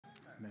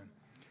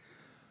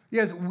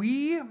Yes,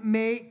 we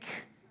make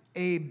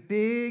a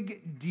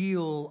big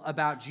deal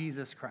about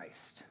Jesus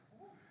Christ,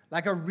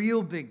 like a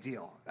real big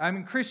deal. I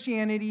mean,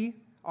 Christianity,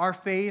 our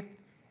faith,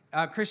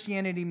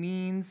 Christianity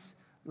means,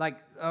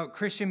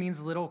 Christian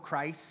means little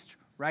Christ,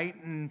 right?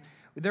 And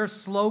there's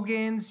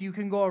slogans you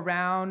can go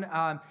around,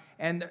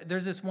 and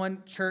there's this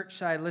one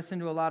church, I listen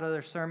to a lot of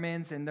their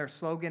sermons, and their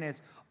slogan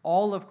is,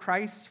 all of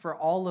Christ for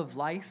all of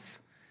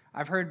life.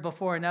 I've heard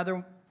before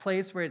another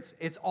place where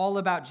it's all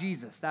about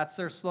Jesus. That's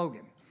their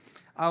slogan.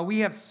 We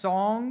have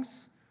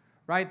songs,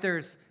 right?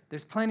 There's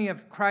plenty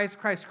of Christ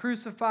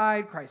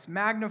crucified, Christ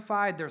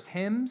magnified. There's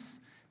hymns.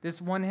 This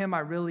one hymn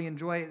I really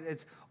enjoy.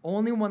 It's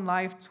only one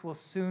life will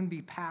soon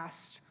be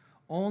past.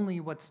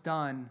 Only what's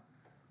done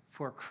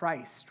for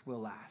Christ will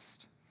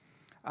last.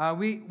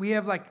 We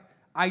have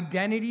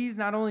identities.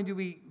 Not only do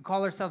we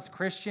call ourselves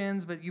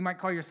Christians, but you might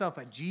call yourself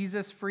a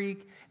Jesus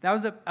freak. That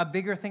was a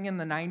bigger thing in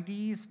the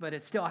 90s, but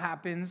it still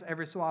happens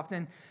every so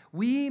often.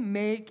 We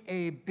make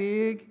a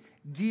big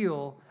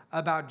deal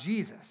about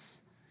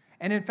Jesus.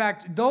 And in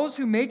fact, those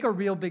who make a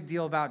real big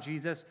deal about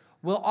Jesus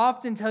will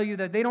often tell you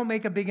that they don't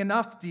make a big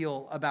enough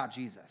deal about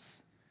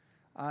Jesus.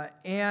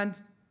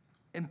 And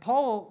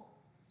Paul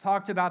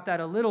talked about that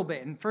a little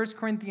bit. In 1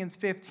 Corinthians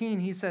 15,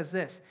 he says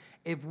this,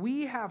 if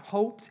we have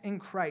hoped in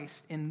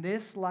Christ in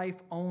this life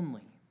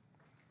only,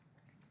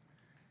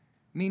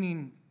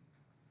 meaning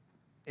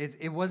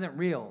it wasn't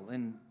real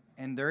and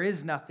there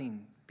is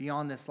nothing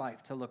beyond this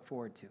life to look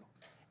forward to.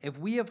 If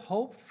we have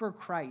hoped for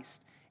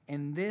Christ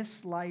in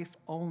this life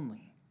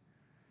only,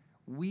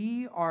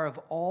 we are of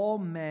all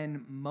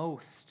men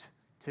most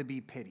to be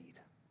pitied.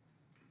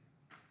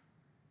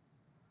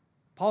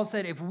 Paul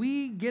said, if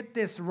we get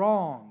this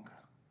wrong,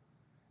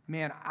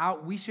 man,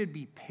 we should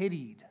be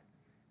pitied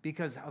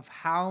because of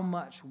how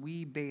much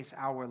we base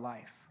our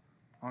life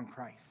on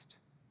Christ.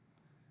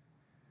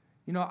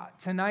 You know,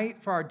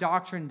 tonight for our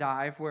Doctrine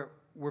Dive,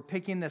 we're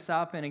picking this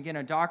up. And again,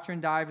 a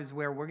Doctrine Dive is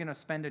where we're going to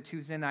spend a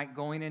Tuesday night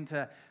going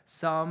into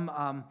some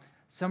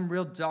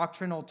real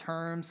doctrinal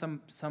terms,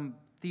 some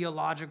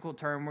theological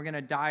term. We're going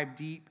to dive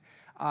deep.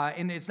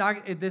 And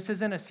this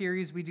isn't a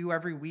series we do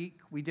every week.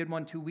 We did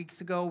one 2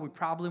 weeks ago. We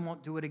probably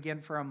won't do it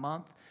again for a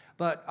month.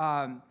 But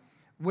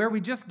where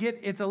we just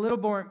it's a little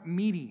more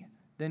meaty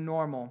than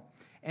normal.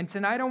 And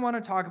tonight I want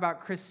to talk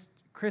about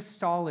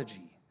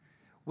Christology,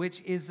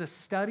 which is the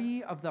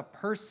study of the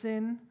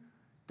person,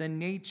 the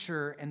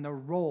nature, and the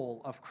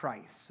role of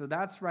Christ. So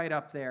that's right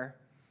up there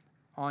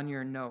on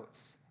your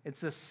notes. It's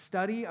the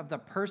study of the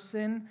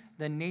person,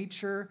 the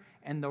nature,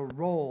 and the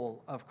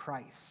role of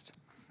Christ.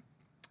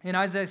 And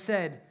as I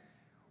said,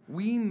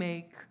 we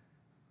make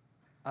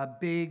a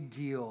big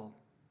deal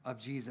of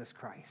Jesus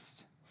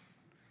Christ.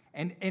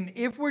 And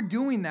if we're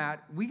doing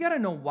that, we got to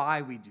know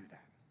why we do that.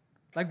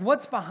 Like,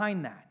 what's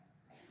behind that?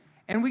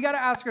 And we got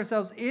to ask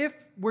ourselves, if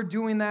we're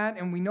doing that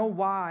and we know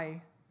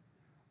why,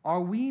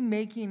 are we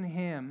making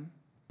him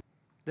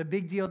the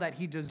big deal that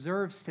he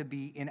deserves to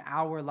be in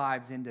our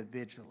lives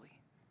individually?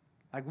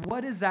 Like,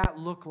 what does that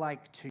look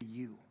like to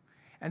you?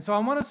 And so I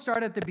want to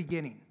start at the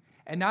beginning.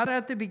 And not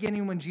at the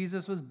beginning when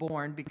Jesus was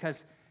born,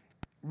 because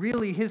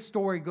really his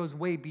story goes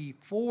way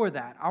before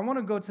that. I want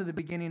to go to the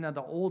beginning of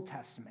the Old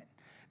Testament,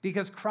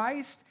 because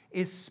Christ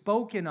is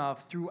spoken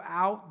of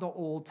throughout the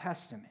Old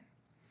Testament.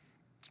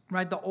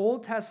 Right? The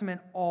Old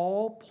Testament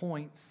all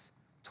points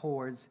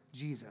towards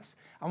Jesus.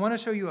 I want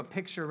to show you a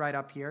picture right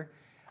up here.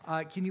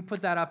 Can you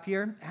put that up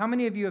here? How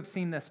many of you have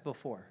seen this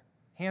before?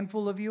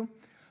 Handful of you?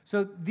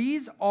 So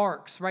these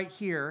arcs right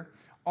here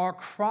are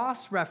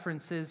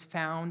cross-references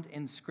found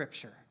in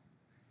Scripture.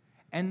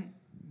 And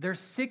there's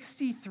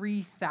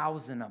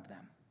 63,000 of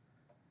them.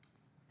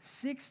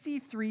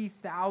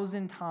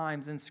 63,000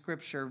 times in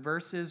Scripture,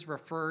 verses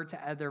refer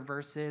to other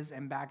verses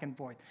and back and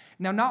forth.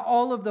 Now, not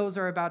all of those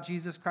are about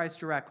Jesus Christ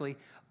directly,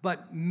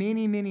 but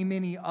many, many,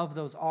 many of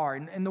those are.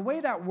 And the way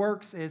that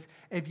works is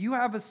if you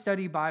have a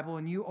study Bible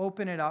and you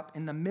open it up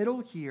in the middle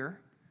here,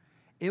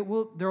 there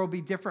will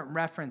be different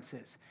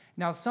references.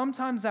 Now,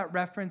 sometimes that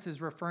reference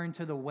is referring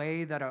to the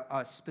way that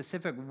a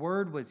specific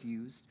word was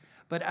used,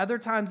 but other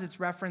times it's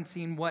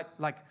referencing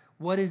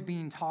what is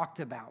being talked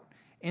about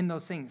in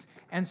those things.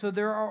 And so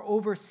there are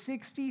over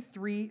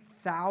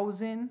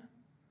 63,000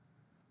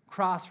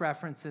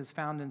 cross-references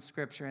found in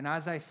Scripture. And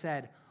as I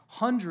said,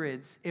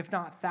 hundreds, if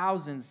not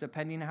thousands,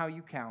 depending on how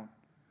you count,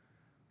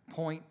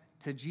 point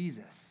to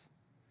Jesus.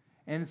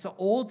 And it's the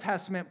Old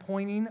Testament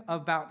pointing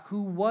about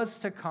who was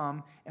to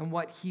come and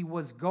what he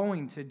was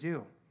going to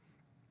do.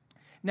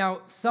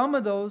 Now, some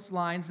of those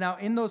lines,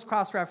 in those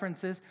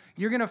cross-references,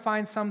 you're going to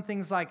find some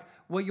things like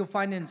what you'll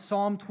find in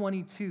Psalm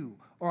 22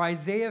 or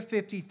Isaiah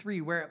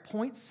 53, where it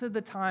points to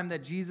the time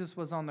that Jesus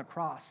was on the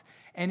cross.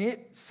 And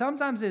it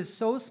sometimes is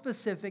so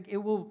specific, it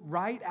will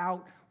write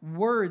out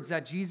words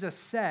that Jesus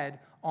said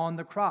on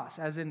the cross,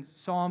 as in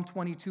Psalm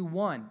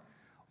 22:1.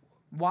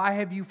 Why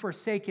have you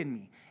forsaken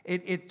me?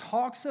 It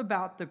talks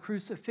about the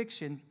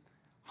crucifixion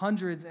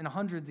hundreds and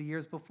hundreds of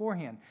years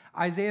beforehand.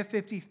 Isaiah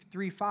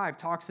 53:5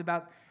 talks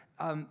about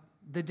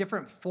the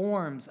different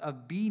forms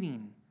of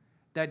beating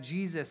that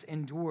Jesus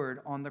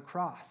endured on the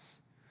cross.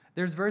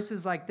 There's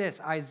verses like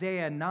this,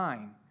 Isaiah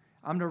 9.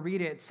 I'm going to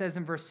read it. It says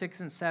in verse 6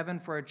 and 7,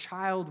 "For a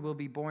child will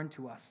be born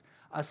to us,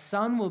 a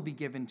son will be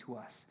given to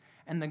us,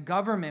 and the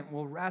government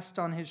will rest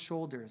on his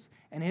shoulders,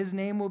 and his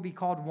name will be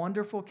called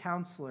Wonderful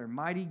Counselor,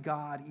 Mighty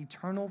God,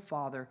 Eternal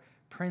Father,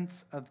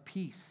 Prince of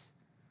Peace."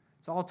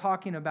 It's all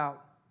talking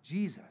about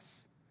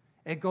Jesus.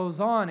 It goes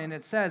on and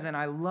it says, and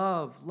I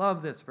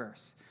love this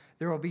verse,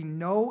 "There will be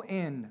no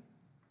end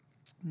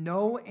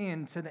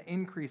to the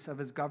increase of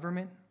his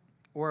government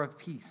or of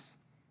peace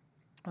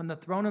on the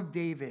throne of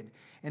David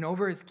and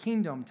over his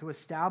kingdom, to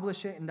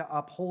establish it and to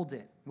uphold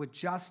it with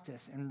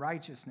justice and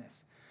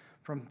righteousness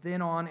from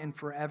then on and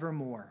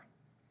forevermore.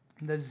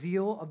 The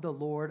zeal of the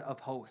Lord of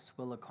hosts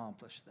will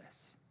accomplish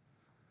this."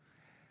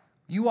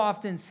 You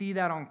often see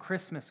that on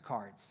Christmas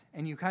cards,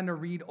 and you kind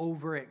of read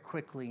over it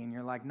quickly, and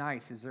you're like,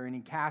 nice, is there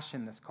any cash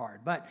in this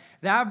card? But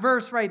that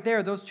verse right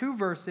there, those two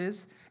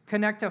verses,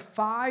 connect to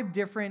 5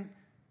 different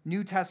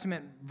New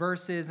Testament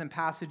verses and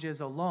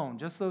passages alone,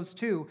 just those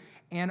 2,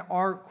 and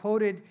are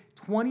quoted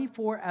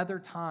 24 other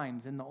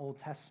times in the Old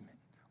Testament,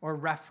 or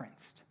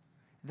referenced.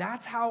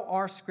 That's how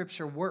our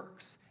scripture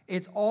works.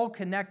 It's all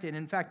connected.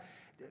 In fact,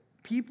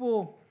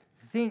 people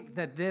think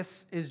that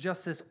this is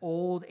just this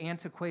old,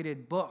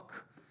 antiquated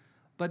book,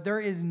 but there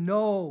is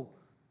no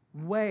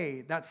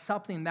way that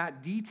something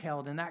that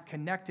detailed and that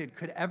connected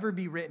could ever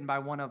be written by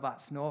one of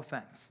us. No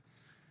offense.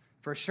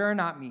 For sure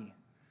not me,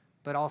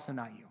 but also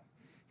not you.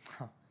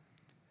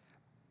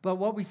 But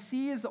what we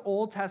see is the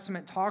Old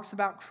Testament talks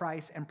about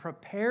Christ and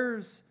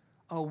prepares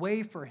a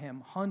way for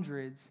him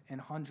hundreds and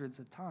hundreds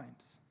of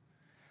times.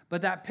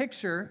 But that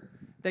picture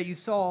that you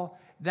saw,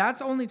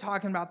 that's only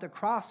talking about the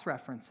cross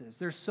references.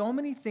 There's so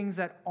many things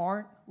that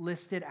aren't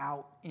listed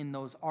out in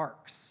those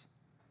arcs.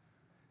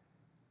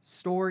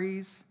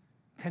 Stories,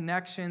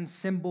 connections,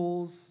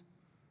 symbols,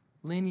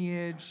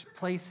 lineage,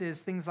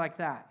 places, things like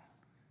that.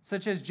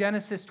 Such as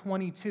Genesis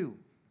 22.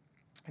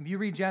 If you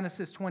read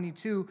Genesis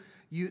 22,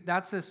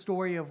 that's the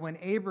story of when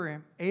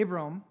Abraham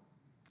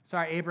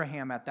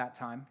at that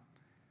time,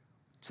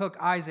 took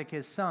Isaac,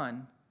 his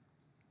son,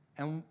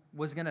 and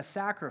was going to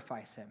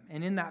sacrifice him.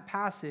 And in that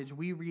passage,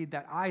 we read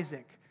that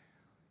Isaac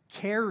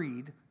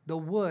carried the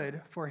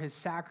wood for his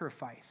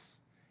sacrifice.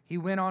 He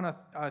went on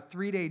a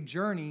 3-day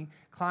journey,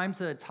 climbed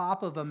to the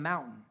top of a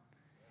mountain.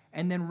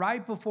 And then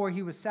right before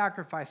he was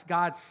sacrificed,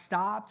 God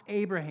stopped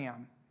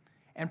Abraham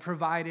and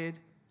provided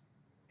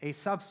a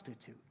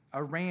substitute.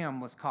 A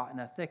ram was caught in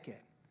a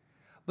thicket.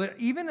 But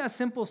even a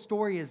simple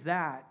story as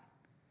that,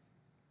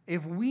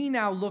 if we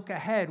now look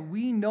ahead,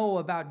 we know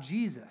about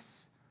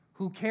Jesus,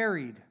 who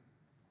carried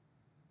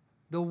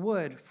the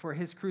wood for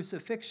his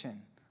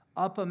crucifixion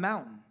up a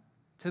mountain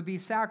to be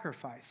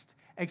sacrificed.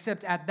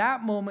 Except at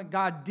that moment,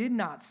 God did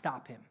not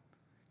stop him,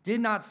 did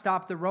not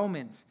stop the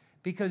Romans,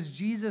 because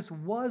Jesus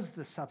was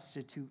the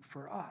substitute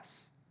for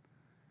us.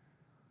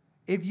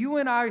 If you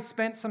and I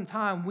spent some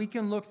time, we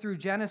can look through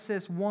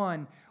Genesis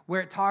 1,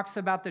 where it talks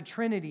about the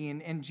Trinity,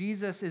 and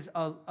Jesus is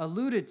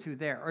alluded to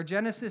there. Or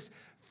Genesis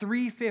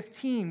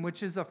 3:15,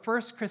 which is the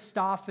first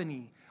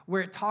Christophany,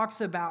 where it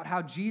talks about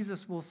how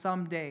Jesus will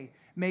someday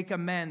make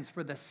amends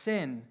for the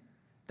sin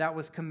that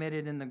was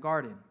committed in the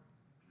garden.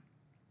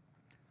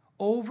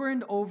 Over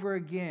and over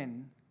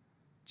again,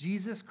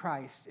 Jesus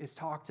Christ is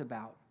talked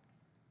about,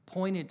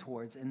 pointed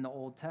towards in the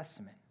Old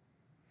Testament.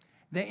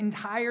 The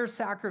entire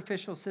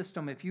sacrificial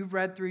system, if you've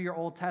read through your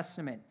Old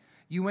Testament,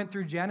 you went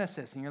through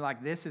Genesis and you're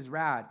like, this is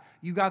rad.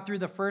 You got through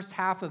the first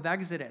half of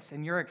Exodus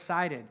and you're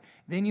excited.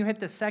 Then you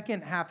hit the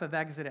second half of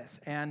Exodus,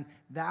 and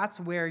that's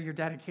where your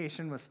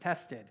dedication was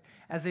tested.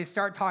 As they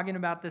start talking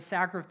about the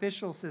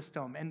sacrificial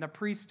system and the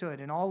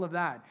priesthood and all of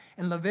that.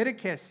 In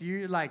Leviticus,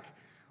 you're like,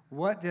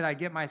 what did I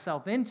get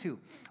myself into?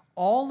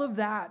 All of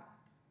that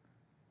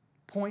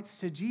points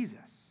to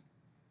Jesus.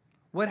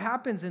 What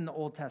happens in the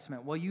Old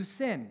Testament? Well, you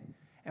sin.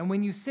 And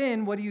when you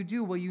sin, what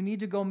do? Well, you need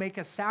to go make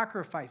a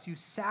sacrifice. You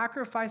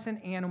sacrifice an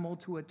animal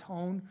to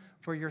atone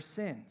for your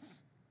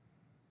sins.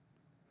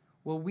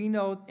 Well, we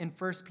know in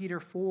 1 Peter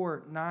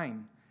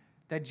 4:9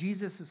 that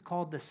Jesus is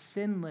called the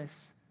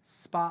sinless,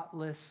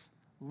 spotless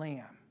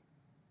Lamb.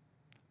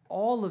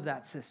 All of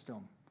that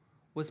system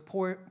was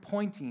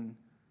pointing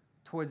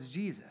towards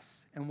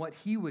Jesus and what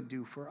he would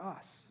do for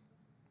us.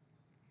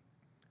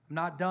 I'm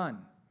not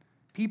done.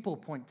 People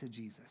point to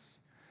Jesus.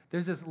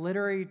 There's this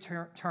literary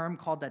term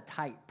called a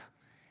type,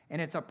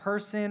 and it's a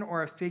person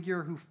or a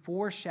figure who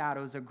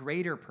foreshadows a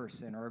greater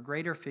person or a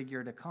greater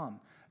figure to come.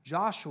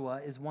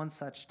 Joshua is one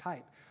such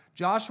type.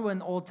 Joshua in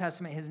the Old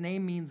Testament, his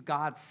name means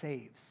God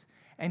saves,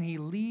 and he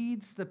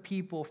leads the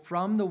people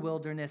from the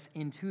wilderness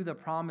into the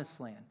promised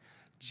land.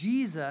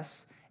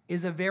 Jesus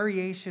is a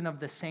variation of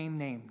the same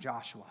name,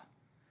 Joshua.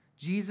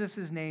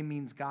 Jesus' name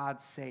means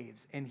God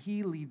saves, and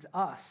he leads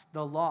us,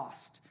 the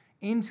lost,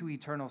 into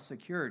eternal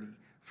security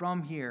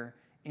from here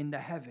into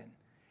heaven.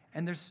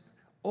 And there's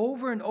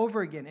over and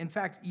over again. In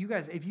fact, you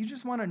guys, if you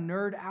just want to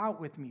nerd out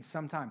with me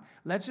sometime,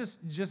 let's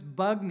just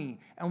bug me,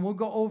 and we'll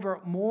go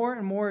over more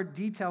and more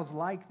details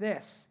like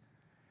this.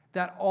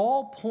 that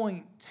all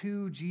point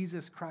to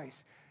Jesus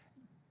Christ.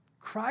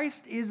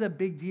 Christ is a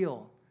big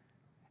deal,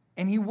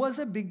 and he was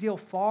a big deal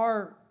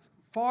far,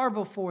 far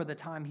before the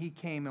time he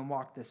came and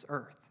walked this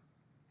earth.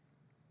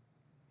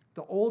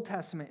 The Old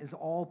Testament is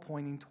all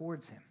pointing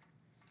towards him.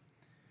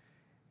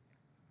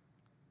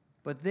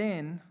 But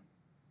then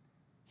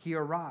he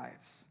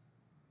arrives,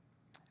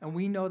 and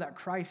we know that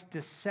Christ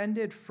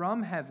descended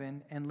from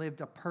heaven and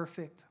lived a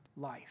perfect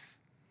life.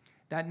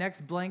 That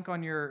next blank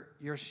on your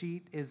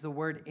sheet is the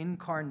word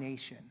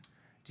incarnation.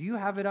 Do you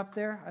have it up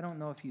there? I don't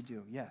know if you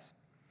do. Yes.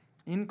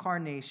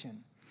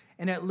 Incarnation.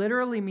 And it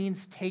literally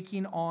means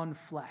taking on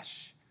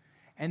flesh.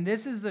 And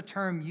this is the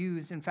term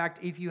used. In fact,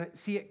 if you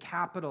see it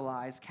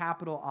capitalized,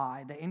 capital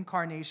I, the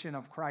incarnation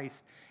of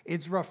Christ,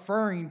 it's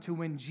referring to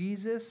when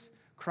Jesus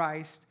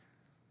Christ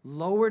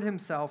lowered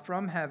himself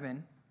from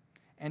heaven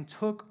and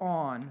took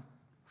on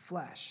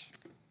flesh.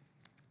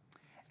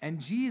 And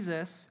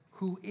Jesus,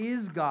 who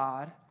is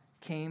God,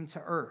 came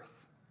to earth.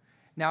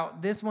 Now,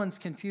 this one's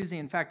confusing.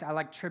 In fact, I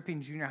like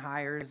tripping junior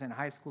hires and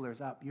high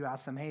schoolers up. You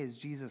ask them, hey, is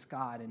Jesus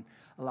God? And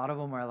a lot of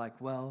them are like,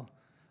 well,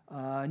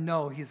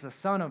 no, he's the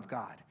Son of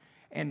God.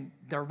 And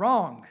they're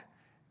wrong,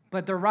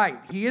 but they're right.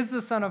 He is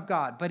the Son of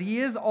God, but he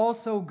is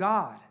also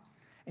God.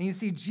 And you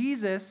see,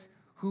 Jesus,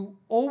 who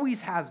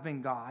always has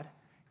been God,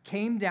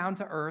 came down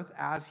to earth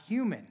as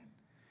human.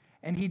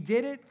 And he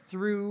did it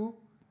through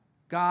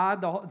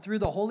God, through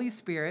the Holy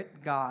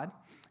Spirit, God,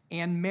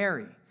 and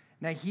Mary.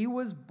 Now, he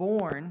was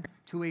born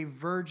to a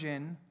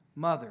virgin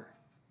mother.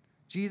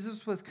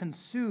 Jesus was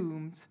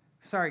conceived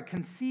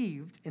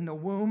in the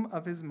womb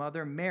of his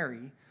mother,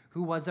 Mary,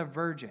 who was a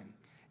virgin.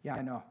 Yeah,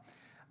 I know.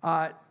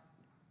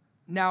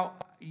 Now,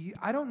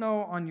 I don't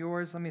know on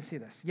yours. Let me see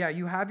this. Yeah,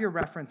 you have your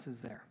references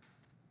there.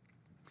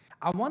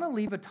 I want to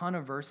leave a ton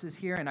of verses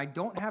here, and I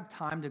don't have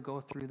time to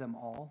go through them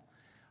all.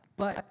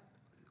 But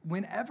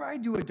whenever I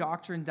do a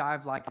doctrine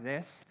dive like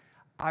this,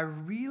 I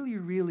really,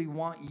 really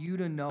want you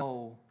to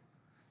know,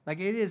 like,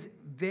 it is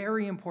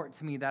very important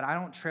to me that I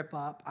don't trip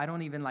up. I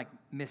don't even,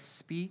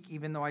 misspeak,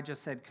 even though I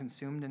just said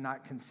consumed and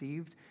not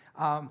conceived.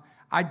 I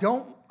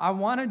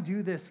want to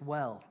do this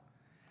well.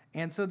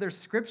 And so there's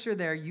scripture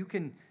there you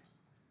can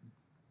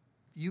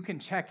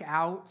check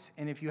out.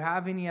 And if you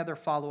have any other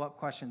follow-up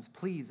questions,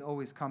 please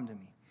always come to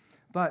me.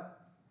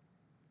 But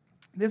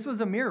this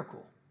was a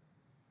miracle.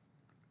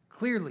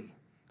 Clearly,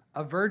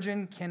 a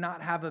virgin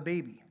cannot have a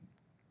baby.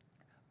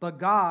 But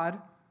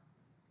God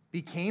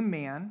became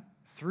man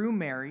through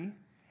Mary,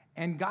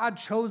 and God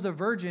chose a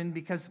virgin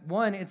because,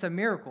 one, it's a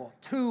miracle.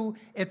 Two,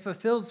 it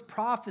fulfills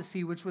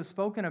prophecy which was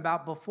spoken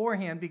about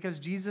beforehand because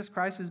Jesus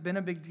Christ has been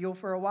a big deal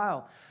for a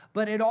while.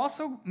 But it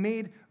also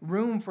made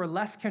room for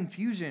less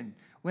confusion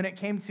when it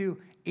came to,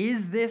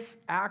 is this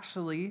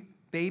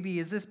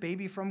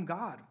baby from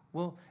God?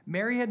 Well,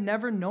 Mary had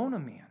never known a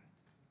man.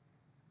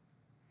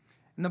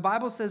 And the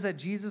Bible says that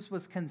Jesus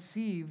was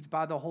conceived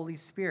by the Holy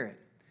Spirit.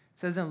 It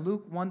says in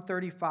Luke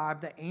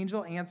 1:35, the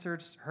angel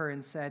answered her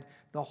and said,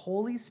 the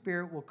Holy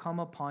Spirit will come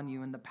upon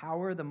you, and the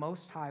power of the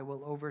Most High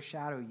will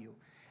overshadow you.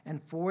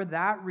 And for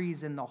that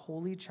reason, the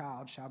Holy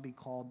Child shall be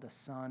called the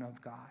Son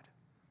of God.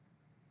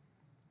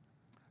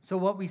 So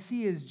what we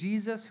see is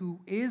Jesus, who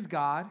is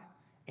God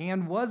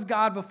and was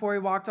God before he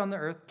walked on the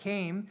earth,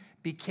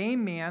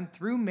 became man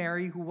through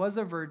Mary, who was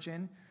a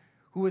virgin,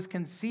 who was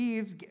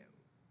conceived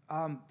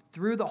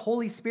through the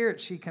Holy Spirit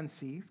she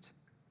conceived.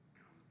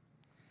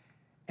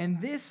 And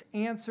this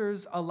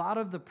answers a lot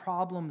of the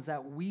problems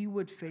that we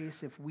would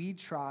face if we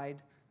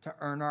tried to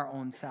earn our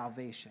own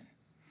salvation.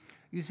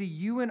 You see,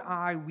 you and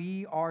I,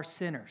 we are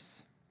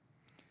sinners.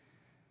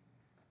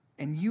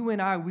 And you and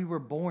I, we were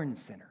born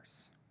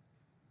sinners.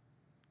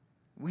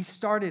 We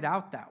started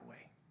out that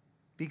way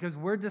because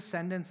we're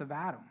descendants of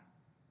Adam.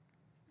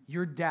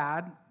 Your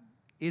dad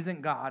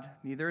isn't God,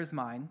 neither is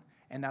mine,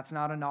 and that's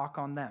not a knock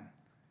on them.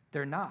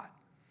 They're not.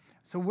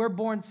 So we're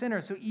born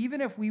sinners. So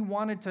even if we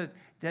wanted to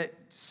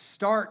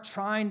start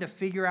trying to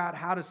figure out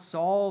how to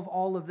solve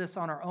all of this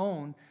on our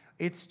own,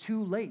 it's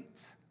too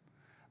late.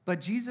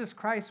 But Jesus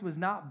Christ was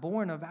not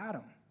born of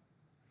Adam.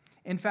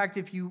 In fact,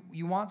 if you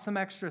want some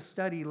extra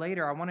study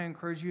later, I want to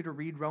encourage you to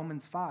read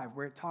Romans 5,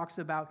 where it talks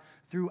about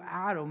through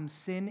Adam,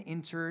 sin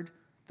entered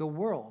the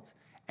world.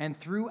 And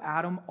through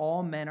Adam,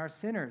 all men are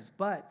sinners.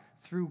 But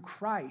through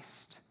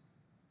Christ,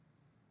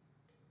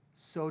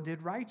 so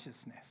did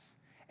righteousness.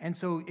 And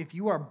so if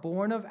you are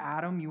born of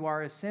Adam, you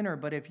are a sinner.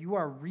 But if you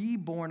are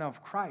reborn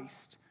of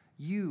Christ,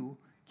 you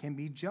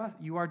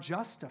are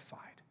justified.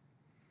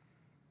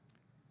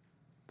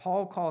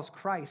 Paul calls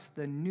Christ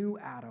the new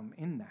Adam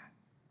in that.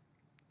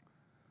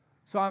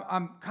 So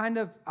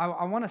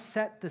I want to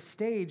set the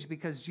stage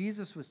because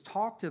Jesus was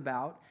talked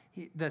about.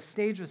 The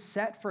stage was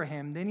set for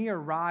him. Then he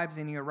arrives,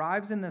 and he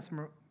arrives in this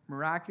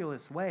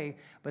miraculous way.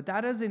 But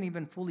that doesn't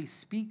even fully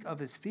speak of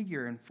his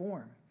figure and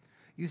form.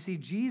 You see,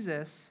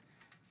 Jesus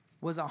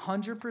was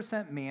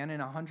 100% man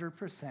and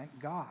 100%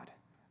 God.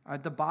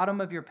 At the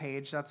bottom of your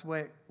page, that's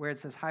where it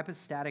says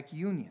hypostatic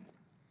union.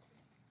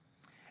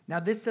 Now,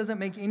 this doesn't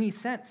make any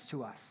sense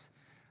to us,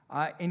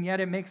 and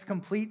yet it makes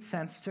complete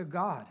sense to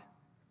God.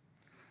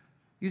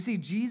 You see,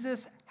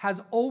 Jesus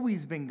has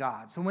always been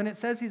God. So when it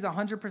says he's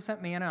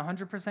 100% man and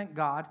 100%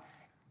 God,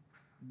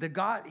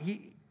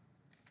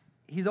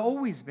 he's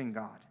always been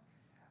God.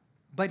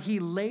 But he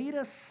laid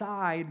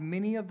aside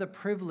many of the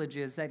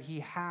privileges that he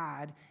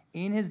had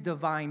in his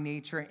divine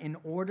nature in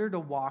order to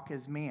walk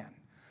as man.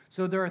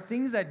 So there are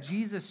things that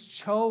Jesus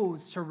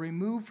chose to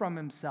remove from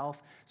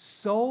himself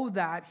so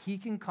that he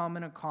can come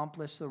and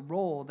accomplish the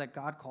role that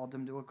God called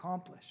him to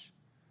accomplish.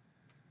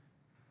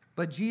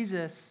 But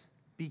Jesus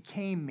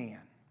became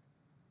man.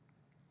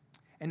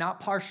 And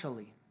not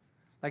partially.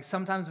 Like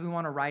sometimes we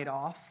want to write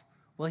off,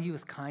 well, he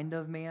was kind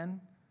of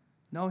man.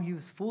 No, he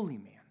was fully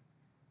man.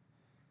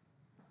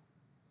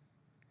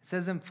 It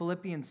says in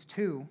Philippians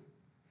 2,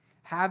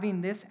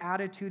 having this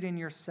attitude in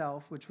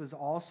yourself, which was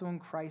also in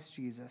Christ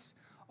Jesus,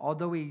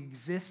 although he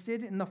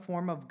existed in the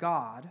form of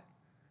God,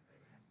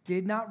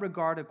 did not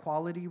regard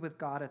equality with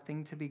God a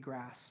thing to be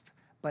grasped,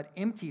 but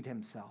emptied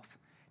himself,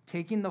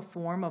 taking the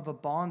form of a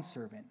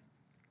bondservant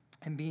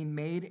and being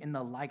made in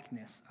the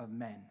likeness of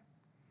men.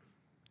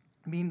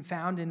 Being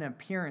found in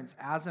appearance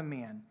as a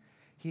man,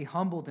 he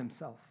humbled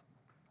himself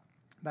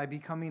by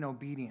becoming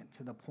obedient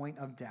to the point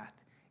of death,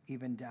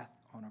 even death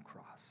on a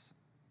cross.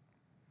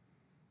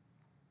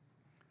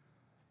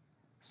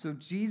 So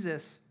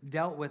Jesus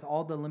dealt with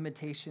all the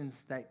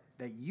limitations that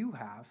you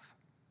have.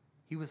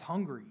 He was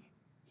hungry.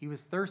 He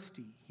was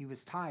thirsty. He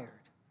was tired.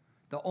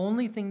 The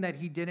only thing that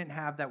he didn't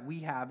have that we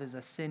have is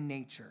a sin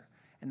nature.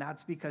 And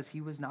that's because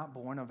he was not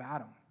born of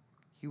Adam.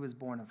 He was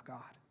born of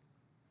God.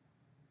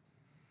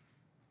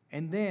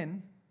 And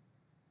then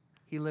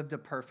he lived a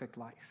perfect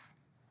life.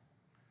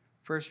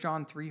 1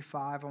 John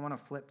 3:5, I want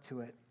to flip to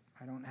it.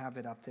 I don't have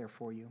it up there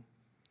for you.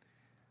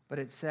 But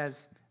it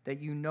says that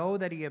you know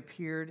that he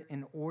appeared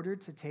in order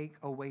to take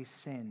away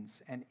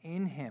sins, and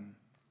in him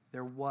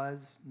there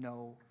was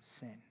no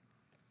sin.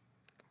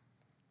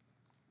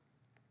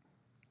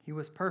 He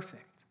was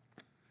perfect.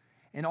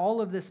 And all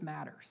of this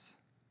matters.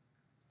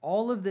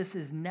 All of this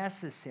is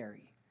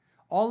necessary.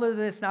 All of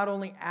this not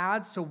only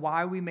adds to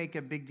why we make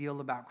a big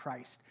deal about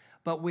Christ,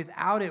 but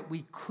without it,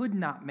 we could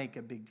not make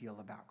a big deal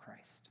about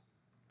Christ.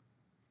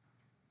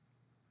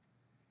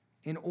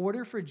 In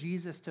order for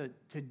Jesus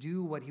to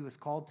do what he was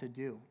called to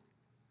do,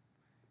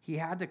 he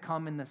had to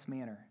come in this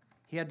manner.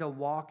 He had to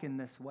walk in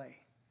this way.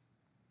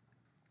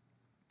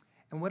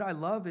 And what I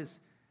love is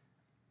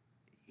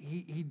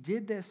he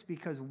did this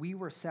because we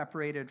were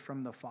separated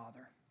from the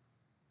Father.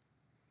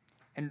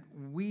 And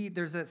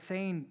there's that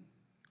saying,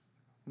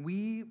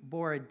 we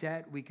bore a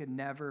debt we could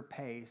never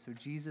pay, so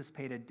Jesus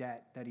paid a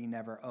debt that he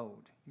never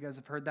owed. You guys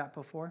have heard that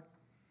before?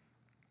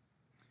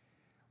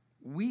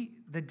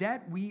 The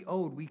debt we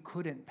owed, we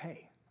couldn't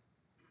pay.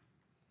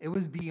 It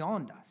was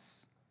beyond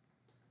us.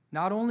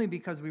 Not only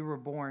because we were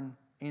born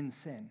in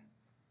sin,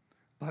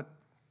 but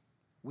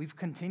we've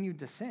continued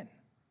to sin.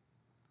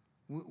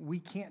 We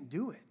can't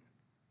do it.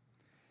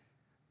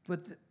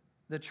 But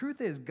the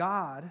truth is,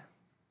 God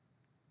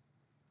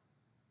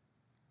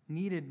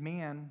needed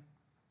man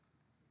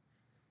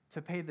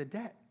to pay the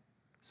debt.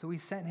 So he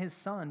sent his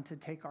son to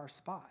take our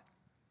spot.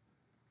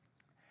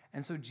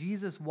 And so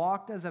Jesus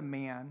walked as a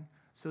man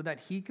so that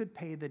he could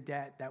pay the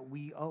debt that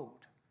we owed.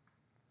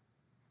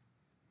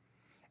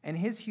 And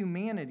his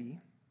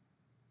humanity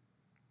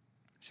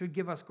should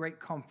give us great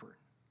comfort.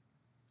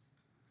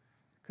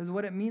 Because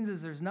what it means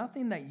is there's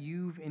nothing that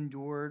you've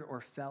endured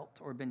or felt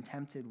or been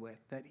tempted with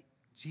that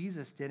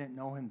Jesus didn't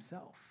know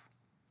himself.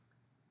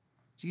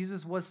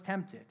 Jesus was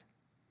tempted.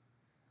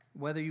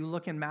 Whether you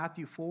look in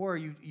Matthew 4 or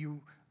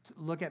you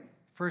look at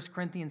 1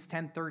 Corinthians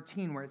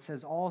 10:13, where it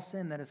says, all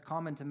sin that is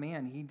common to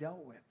man, he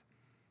dealt with.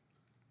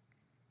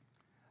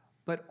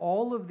 But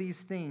all of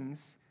these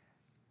things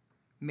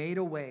made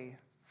a way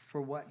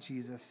for what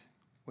Jesus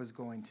was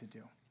going to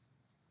do.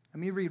 Let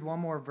me read one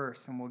more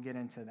verse and we'll get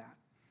into that.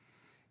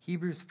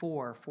 Hebrews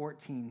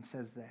 4:14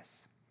 says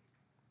this.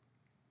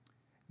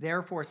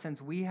 Therefore,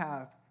 since we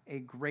have a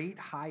great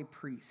high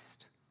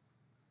priest.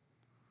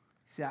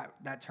 See,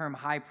 that term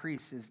high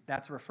priest,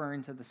 that's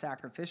referring to the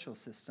sacrificial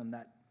system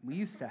that we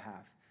used to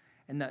have.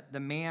 And the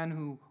man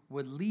who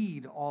would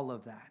lead all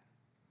of that.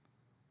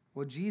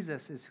 Well,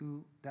 Jesus is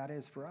who that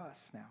is for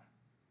us now.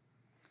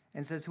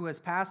 And says, who has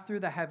passed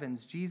through the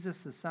heavens,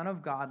 Jesus, the Son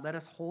of God, let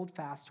us hold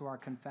fast to our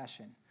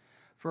confession.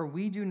 For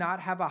we do not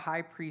have a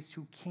high priest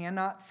who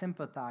cannot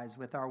sympathize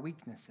with our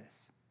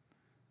weaknesses,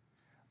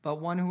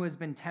 but one who has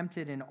been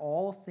tempted in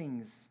all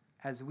things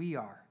as we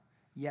are,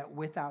 yet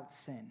without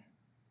sin.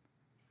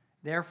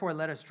 Therefore,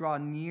 let us draw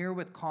near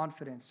with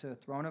confidence to the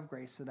throne of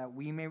grace so that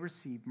we may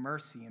receive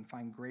mercy and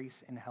find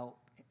grace and help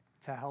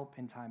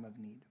in time of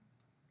need.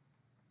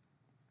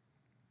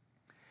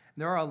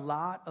 There are a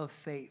lot of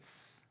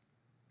faiths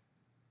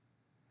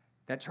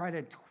that try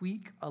to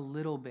tweak a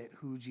little bit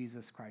who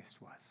Jesus Christ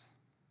was.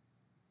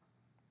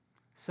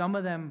 Some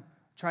of them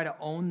try to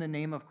own the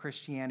name of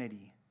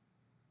Christianity,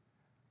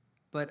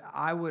 but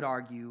I would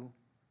argue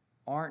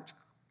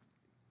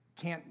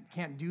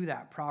can't do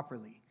that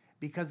properly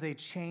because they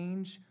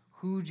change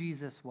who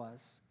Jesus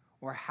was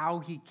or how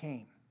he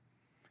came.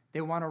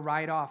 They want to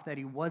write off that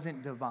he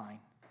wasn't divine.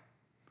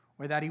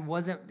 or that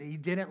he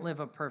didn't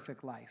live a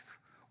perfect life,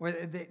 or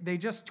they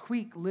just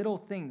tweak little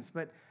things.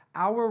 But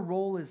our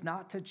role is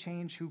not to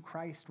change who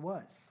Christ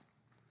was,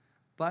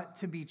 but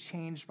to be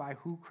changed by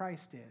who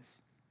Christ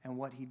is and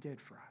what he did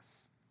for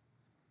us.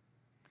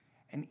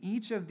 And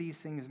each of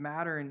these things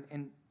matter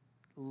and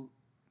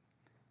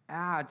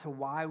add to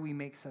why we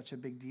make such a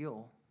big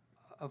deal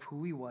of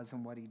who he was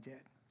and what he did.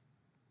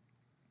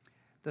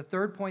 The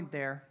third point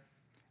there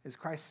is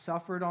Christ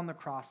suffered on the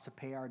cross to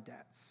pay our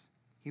debts.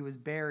 He was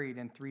buried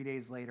and 3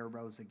 days later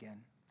rose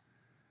again.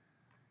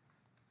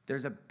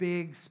 There's a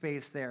big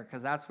space there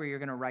because that's where you're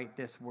going to write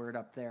this word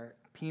up there,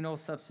 penal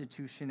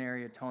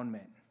substitutionary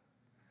atonement.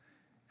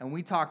 And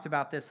we talked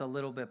about this a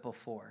little bit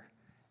before.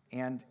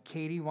 And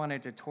Katie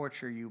wanted to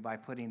torture you by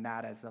putting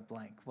that as the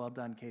blank. Well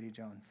done, Katie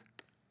Jones.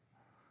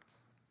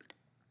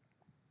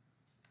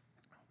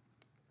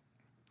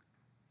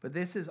 But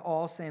this is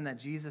all saying that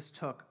Jesus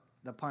took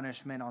the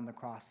punishment on the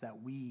cross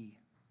that we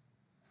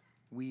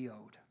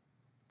owed,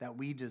 that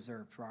we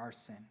deserved for our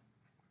sin.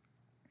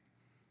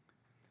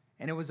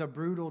 And it was a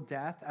brutal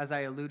death, as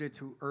I alluded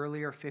to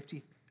earlier.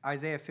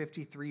 Isaiah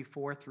 53,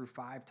 4 through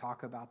 5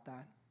 talk about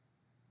that.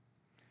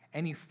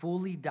 And he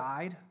fully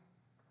died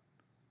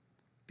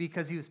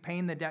because he was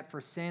paying the debt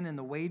for sin, and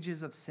the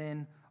wages of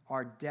sin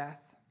are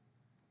death.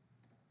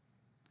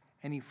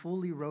 And he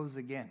fully rose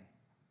again.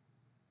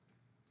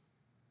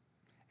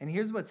 And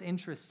here's what's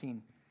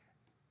interesting.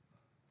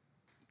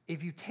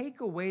 If you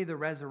take away the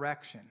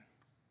resurrection,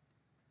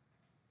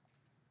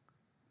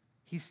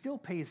 he still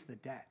pays the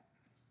debt.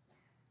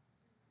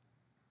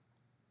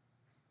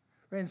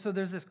 Right? And so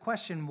there's this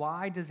question,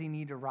 why does he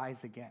need to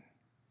rise again?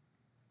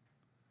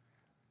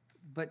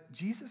 But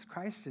Jesus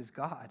Christ is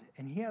God,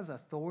 and he has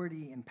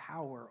authority and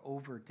power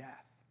over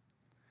death.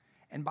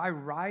 And by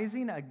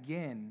rising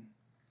again,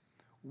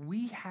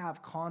 we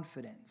have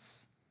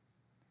confidence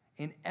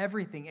in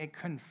everything. It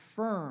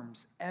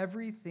confirms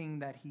everything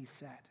that he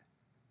said.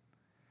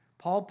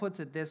 Paul puts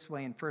it this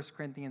way in 1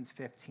 Corinthians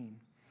 15.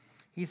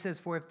 He says,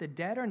 "For if the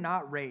dead are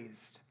not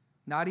raised,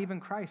 not even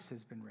Christ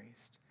has been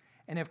raised.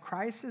 And if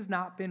Christ has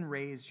not been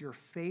raised, your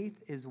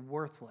faith is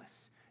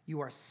worthless.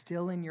 You are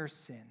still in your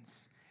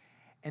sins.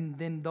 And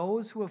then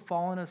those who have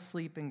fallen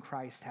asleep in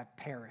Christ have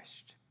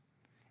perished.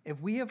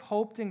 If we have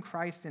hoped in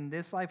Christ in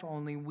this life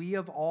only, we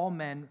of all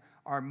men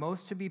are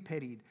most to be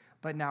pitied.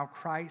 But now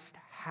Christ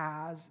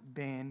has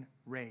been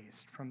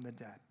raised from the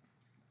dead."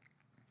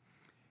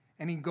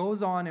 And he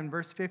goes on in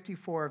verse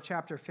 54 of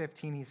chapter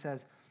 15, he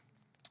says,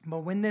 "But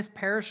when this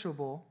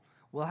perishable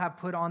will have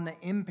put on the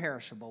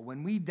imperishable,"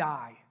 when we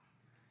die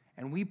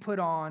and we put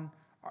on,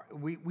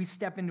 we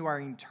step into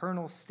our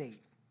eternal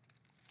state.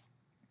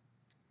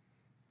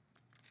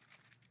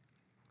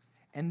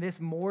 "And this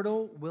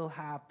mortal will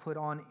have put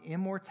on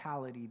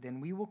immortality, then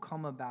we will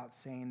come about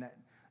saying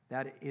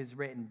that it is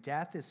written,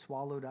 'Death is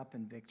swallowed up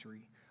in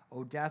victory.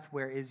 O death,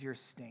 where is your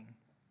sting?'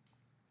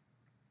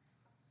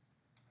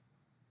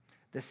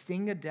 The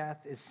sting of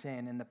death is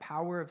sin, and the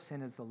power of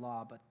sin is the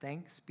law. But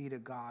thanks be to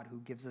God who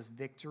gives us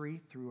victory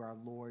through our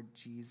Lord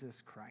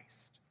Jesus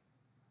Christ."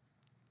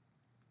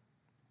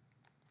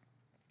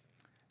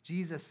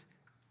 Jesus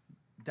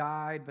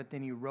died, but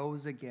then he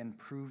rose again,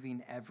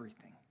 proving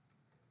everything.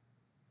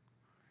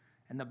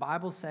 And the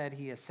Bible said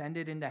he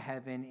ascended into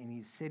heaven, and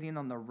he's sitting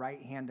on the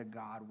right hand of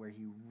God where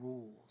he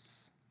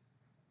rules.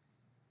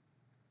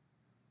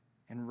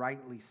 And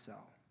rightly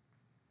so.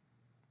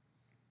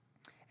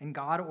 And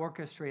God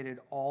orchestrated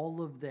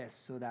all of this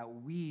so that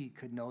we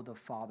could know the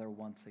Father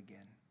once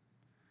again.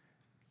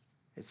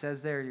 It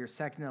says there, your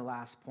second to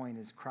last point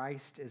is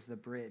Christ is the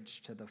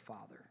bridge to the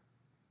Father.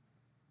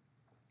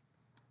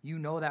 You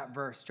know that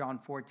verse, John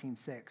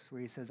 14:6,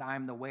 where he says, "I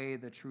am the way,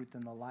 the truth,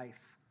 and the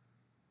life."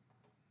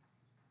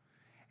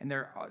 And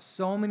there are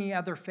so many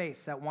other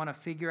faiths that want to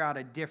figure out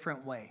a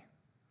different way.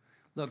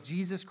 Look,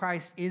 Jesus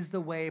Christ is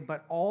the way,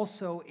 but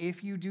also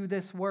if you do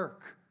this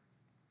work,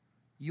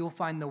 you'll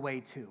find the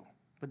way too.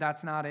 But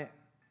that's not it.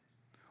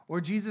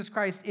 Or Jesus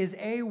Christ is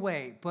a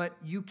way, but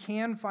you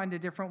can find a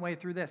different way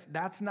through this.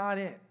 That's not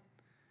it.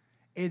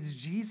 It's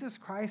Jesus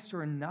Christ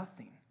or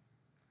nothing.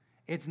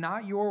 It's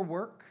not your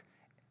work.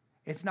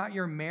 It's not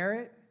your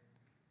merit.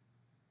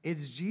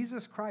 It's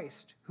Jesus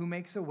Christ who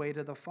makes a way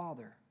to the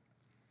Father.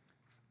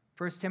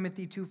 1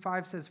 Timothy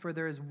 2:5 says, "For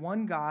there is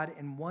one God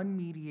and one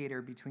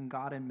mediator between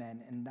God and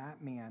men, and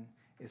that man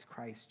is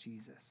Christ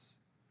Jesus."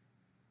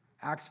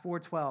 Acts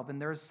 4:12, "And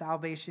there is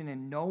salvation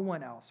in no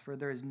one else, for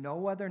there is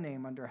no other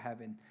name under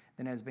heaven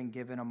than has been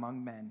given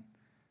among men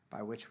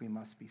by which we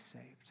must be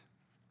saved."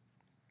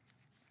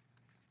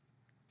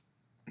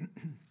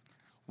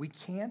 We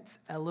can't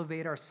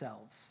elevate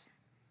ourselves.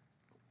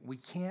 We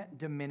can't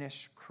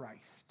diminish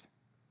Christ.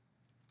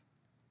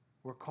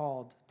 We're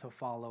called to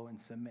follow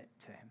and submit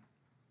to him.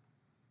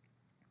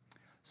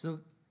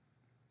 So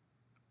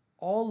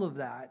all of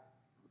that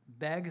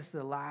begs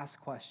the last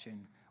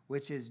question,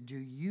 which is, do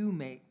you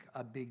make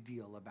a big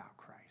deal about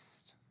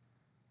Christ?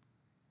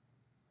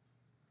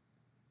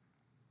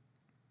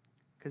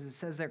 Because it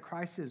says that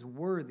Christ is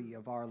worthy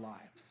of our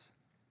lives.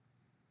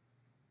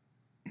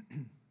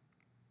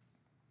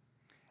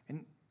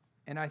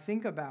 And I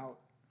think about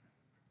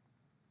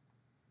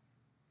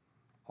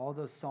all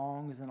those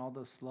songs and all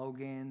those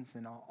slogans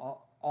and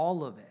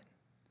all of it.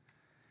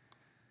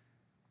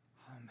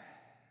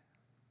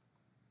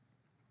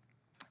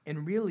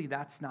 And really,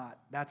 that's not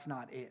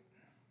it.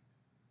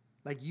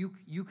 Like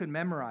you could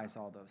memorize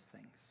all those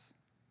things.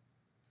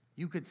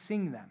 You could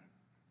sing them.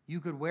 You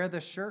could wear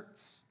the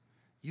shirts.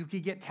 You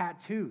could get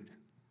tattooed.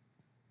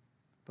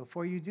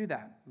 Before you do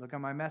that, look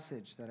at my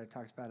message that I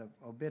talked about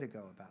a bit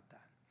ago about that.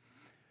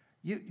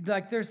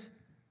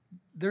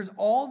 There's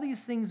all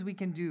these things we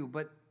can do,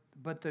 but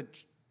the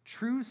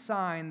true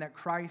sign that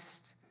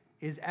Christ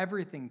is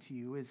everything to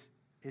you is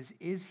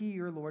he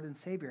your Lord and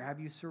Savior? Have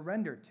you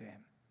surrendered to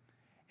him?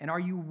 And are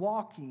you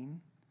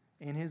walking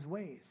in his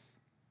ways?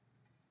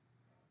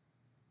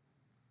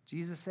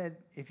 Jesus said,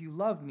 if you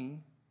love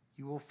me,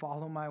 you will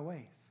follow my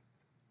ways.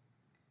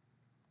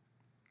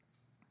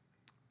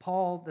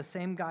 Paul, the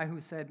same guy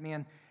who said,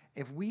 man,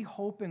 if we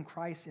hope in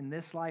Christ in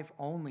this life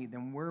only,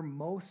 then we're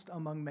most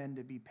among men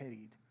to be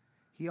pitied.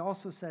 He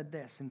also said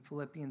this in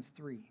Philippians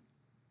 3.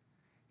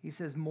 He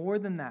says, more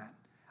than that,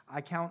 I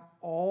count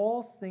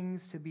all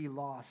things to be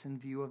lost in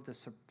view of the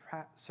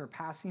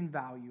surpassing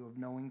value of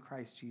knowing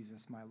Christ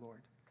Jesus, my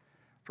Lord,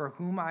 for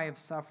whom I have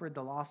suffered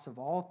the loss of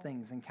all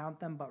things and count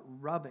them but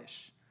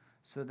rubbish,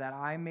 so that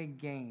I may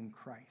gain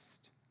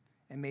Christ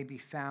and may be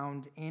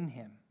found in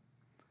him,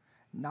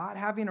 not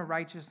having a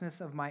righteousness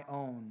of my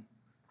own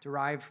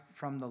derived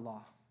from the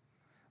law,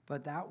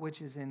 but that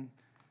which is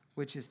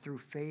through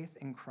faith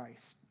in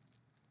Christ,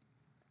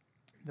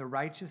 the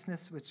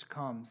righteousness which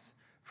comes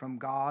from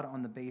God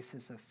on the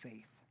basis of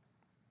faith,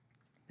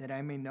 that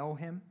I may know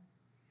him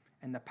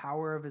and the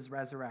power of his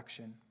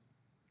resurrection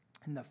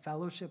and the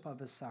fellowship of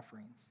his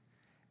sufferings,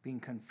 being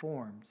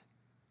conformed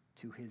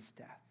to his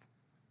death.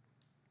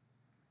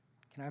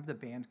 Can I have the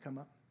band come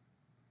up?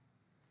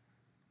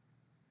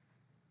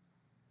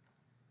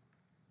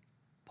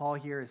 Paul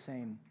here is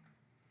saying,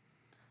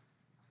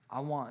 I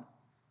want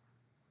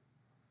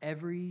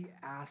every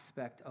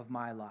aspect of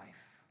my life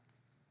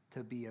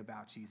to be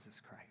about Jesus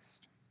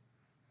Christ.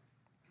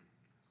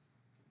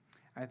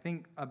 I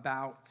think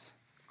about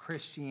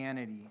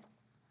Christianity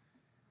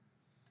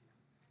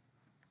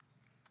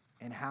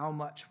and how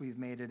much we've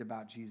made it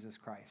about Jesus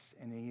Christ,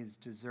 and he is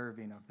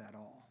deserving of that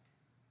all.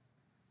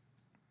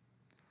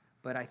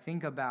 But I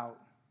think about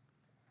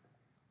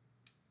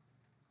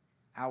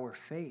our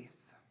faith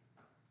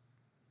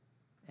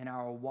and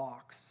our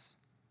walks,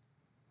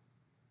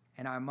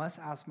 and I must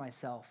ask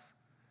myself,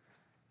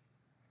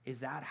 is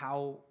that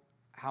how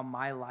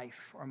my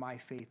life or my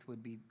faith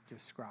would be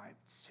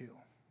described too?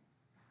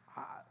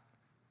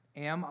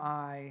 Am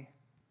I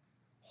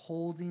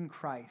holding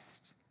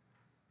Christ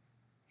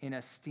in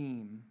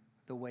esteem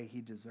the way he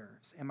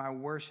deserves? Am I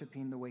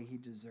worshiping the way he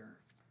deserved?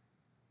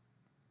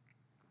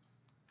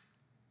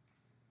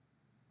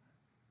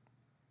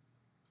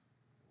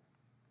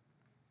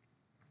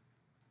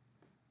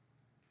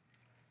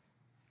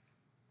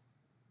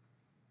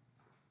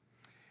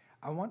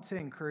 I want to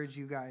encourage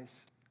you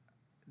guys,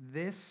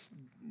 this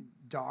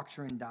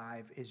doctrine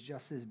dive is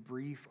just this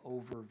brief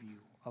overview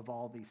of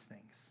all these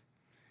things.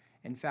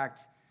 In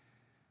fact,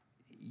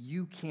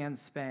 you can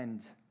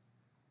spend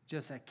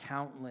just a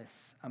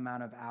countless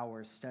amount of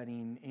hours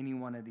studying any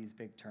one of these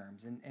big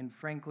terms. And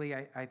frankly,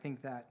 I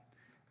think that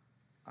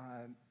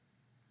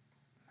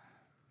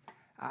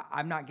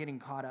I'm not getting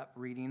caught up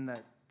reading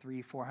the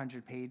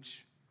 300-400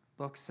 page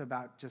books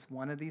about just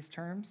one of these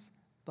terms,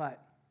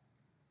 but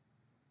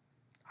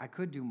I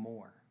could do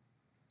more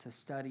to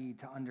study,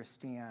 to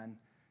understand,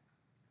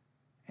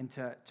 and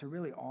to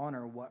really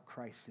honor what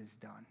Christ has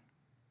done.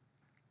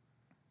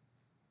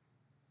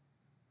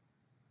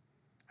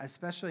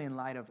 Especially in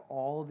light of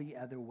all the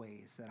other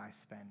ways that I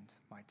spend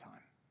my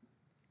time.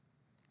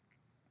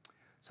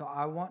 So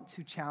I want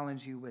to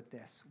challenge you with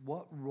this.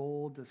 What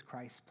role does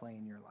Christ play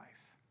in your life?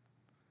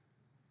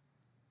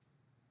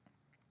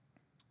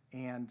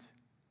 And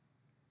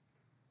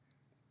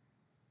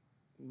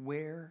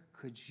where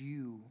could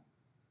you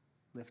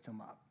lift him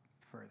up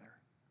further?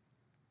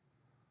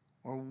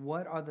 Or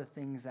what are the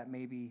things that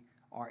maybe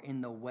are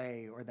in the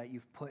way, or that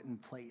you've put in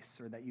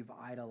place, or that you've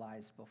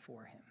idolized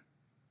before him?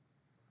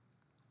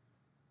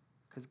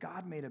 Because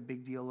God made a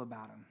big deal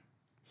about him.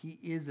 He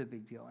is a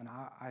big deal, and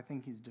I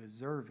think he's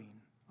deserving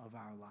of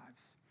our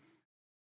lives.